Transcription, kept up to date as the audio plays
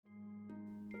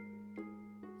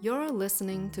You're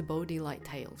listening to Bodhi Light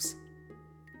Tales,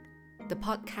 the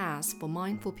podcast for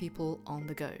mindful people on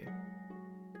the go.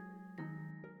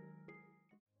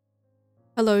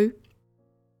 Hello,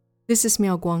 this is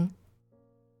Miao Guang.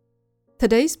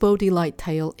 Today's Bodhi Light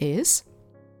Tale is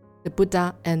The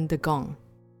Buddha and the Gong.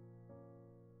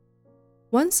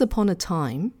 Once upon a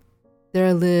time,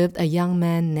 there lived a young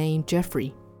man named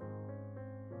Jeffrey.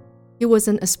 He was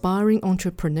an aspiring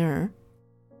entrepreneur,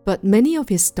 but many of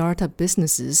his startup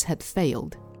businesses had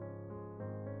failed.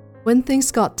 When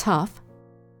things got tough,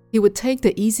 he would take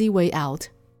the easy way out,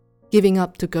 giving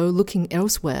up to go looking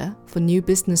elsewhere for new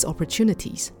business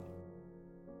opportunities.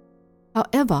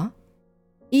 However,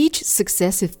 each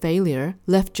successive failure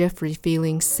left Jeffrey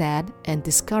feeling sad and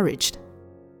discouraged.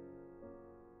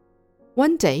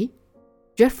 One day,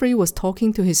 Jeffrey was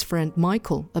talking to his friend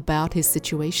Michael about his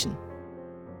situation.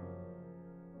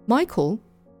 Michael,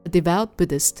 a devout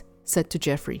Buddhist, said to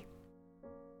Jeffrey,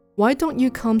 "Why don't you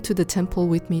come to the temple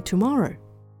with me tomorrow?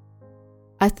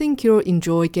 I think you'll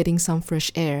enjoy getting some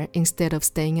fresh air instead of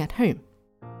staying at home.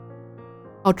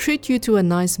 I'll treat you to a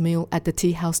nice meal at the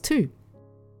tea house too."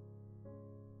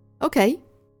 "Okay,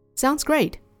 sounds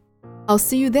great. I'll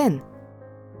see you then,"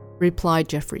 replied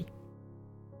Jeffrey.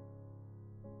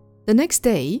 The next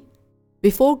day,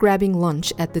 before grabbing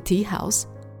lunch at the tea house,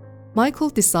 Michael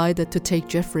decided to take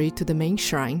Jeffrey to the main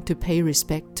shrine to pay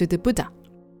respect to the Buddha.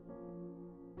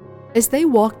 As they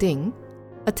walked in,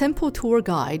 a temple tour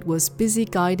guide was busy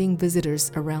guiding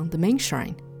visitors around the main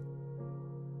shrine.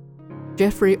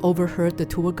 Jeffrey overheard the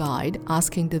tour guide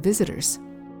asking the visitors,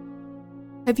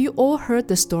 "Have you all heard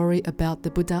the story about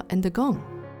the Buddha and the Gong?"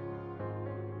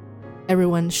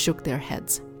 Everyone shook their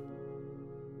heads.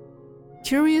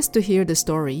 Curious to hear the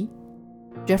story,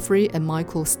 Jeffrey and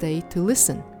Michael stayed to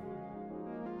listen.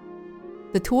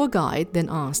 The tour guide then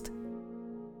asked,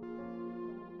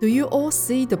 "Do you all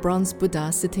see the bronze Buddha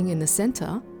sitting in the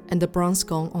center and the bronze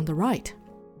gong on the right?"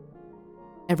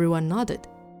 Everyone nodded.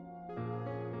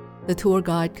 The tour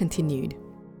guide continued.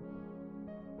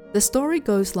 The story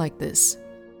goes like this.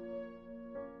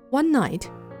 One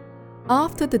night,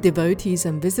 after the devotees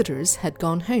and visitors had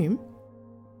gone home,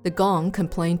 the gong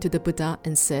complained to the Buddha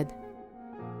and said,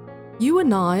 "You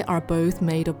and I are both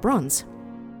made of bronze.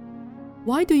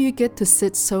 Why do you get to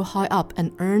sit so high up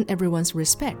and earn everyone's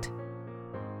respect?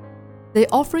 They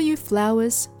offer you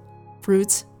flowers,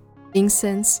 fruits,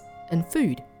 incense, and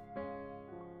food.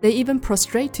 They even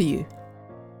prostrate to you.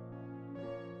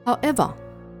 However,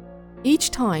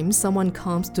 each time someone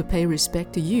comes to pay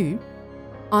respect to you,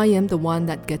 I am the one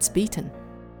that gets beaten.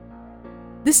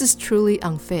 This is truly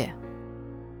unfair."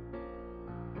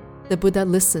 The Buddha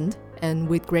listened and,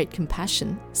 with great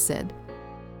compassion, said,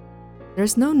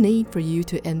 "There's no need for you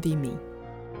to envy me.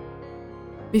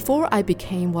 Before I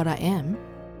became what I am,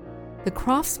 the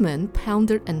craftsmen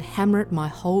pounded and hammered my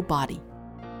whole body.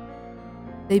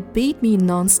 They beat me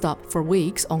non-stop for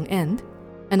weeks on end,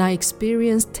 and I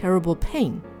experienced terrible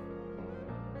pain.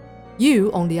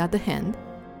 You, on the other hand,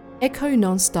 echo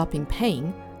non-stop in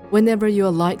pain whenever you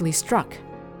are lightly struck.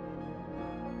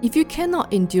 If you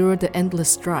cannot endure the endless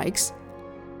strikes,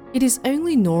 it is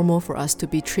only normal for us to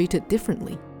be treated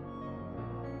differently."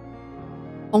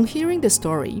 On hearing the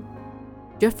story,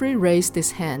 Jeffrey raised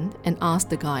his hand and asked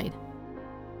the guide,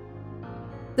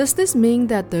 "Does this mean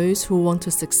that those who want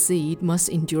to succeed must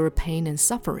endure pain and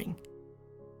suffering?"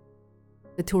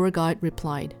 The tour guide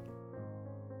replied,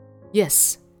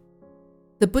 "Yes.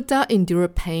 The Buddha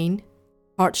endured pain,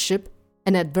 hardship,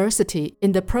 and adversity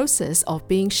in the process of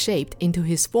being shaped into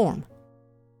his form.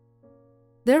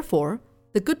 Therefore,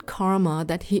 the good karma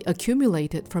that he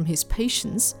accumulated from his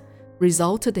patience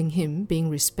resulted in him being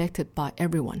respected by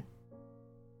everyone.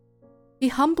 He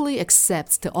humbly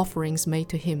accepts the offerings made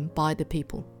to him by the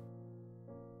people.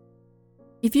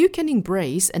 If you can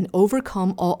embrace and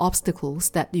overcome all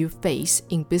obstacles that you face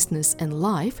in business and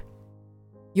life,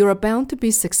 you are bound to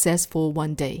be successful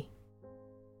one day."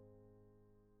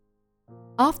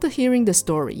 After hearing the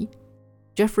story,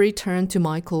 Jeffrey turned to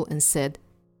Michael and said,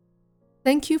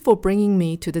 "Thank you for bringing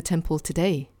me to the temple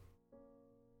today.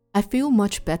 I feel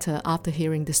much better after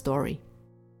hearing the story.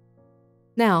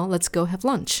 Now let's go have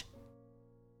lunch."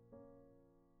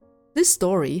 This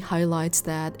story highlights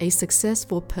that a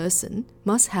successful person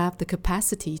must have the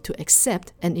capacity to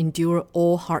accept and endure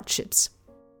all hardships.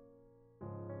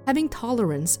 Having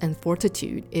tolerance and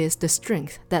fortitude is the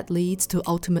strength that leads to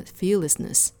ultimate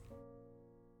fearlessness.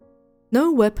 No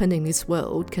weapon in this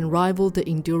world can rival the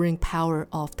enduring power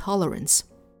of tolerance.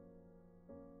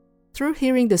 Through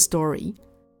hearing the story,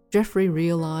 Jeffrey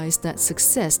realized that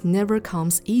success never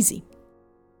comes easy.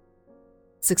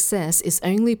 Success is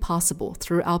only possible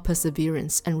through our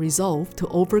perseverance and resolve to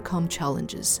overcome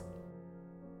challenges.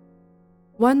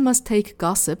 One must take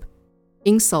gossip,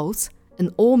 insults,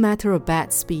 and all matter of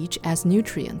bad speech as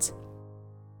nutrients.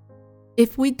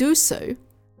 If we do so,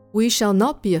 we shall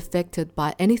not be affected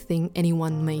by anything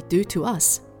anyone may do to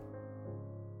us.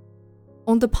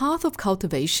 On the path of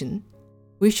cultivation,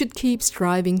 we should keep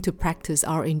striving to practice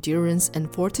our endurance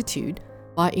and fortitude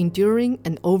by enduring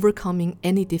and overcoming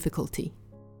any difficulty,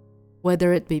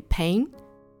 whether it be pain,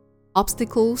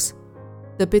 obstacles,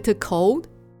 the bitter cold,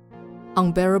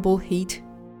 unbearable heat,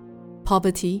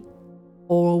 poverty,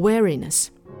 or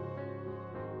weariness.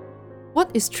 What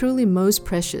is truly most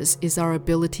precious is our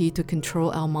ability to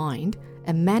control our mind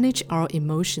and manage our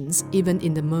emotions even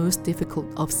in the most difficult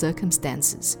of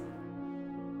circumstances.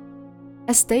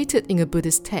 As stated in a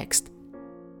Buddhist text,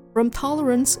 from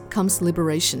tolerance comes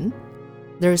liberation.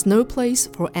 There is no place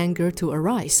for anger to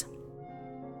arise.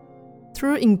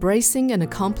 Through embracing and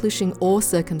accomplishing all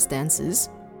circumstances,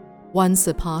 one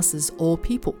surpasses all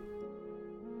people.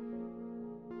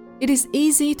 It is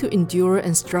easy to endure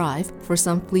and strive for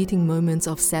some fleeting moments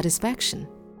of satisfaction.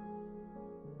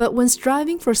 But when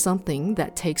striving for something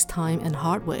that takes time and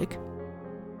hard work,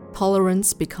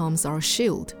 tolerance becomes our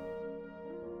shield.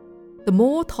 The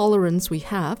more tolerance we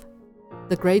have,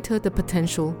 the greater the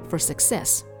potential for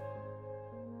success.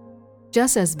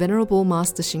 Just as Venerable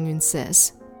Master Xing Yun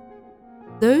says,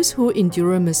 those who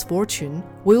endure misfortune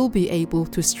will be able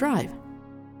to strive.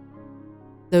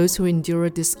 Those who endure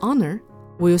dishonor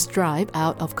will strive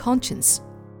out of conscience.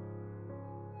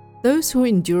 Those who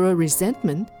endure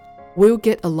resentment will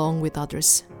get along with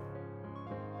others.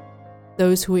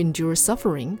 Those who endure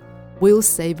suffering will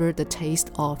savor the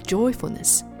taste of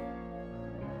joyfulness.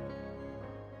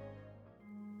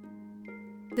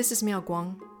 This is Miao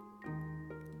Guang.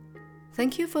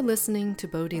 Thank you for listening to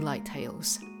Bodhi Light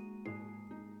Tales.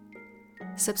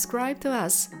 Subscribe to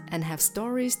us and have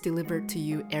stories delivered to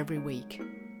you every week.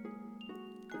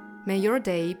 May your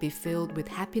day be filled with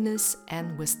happiness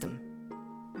and wisdom.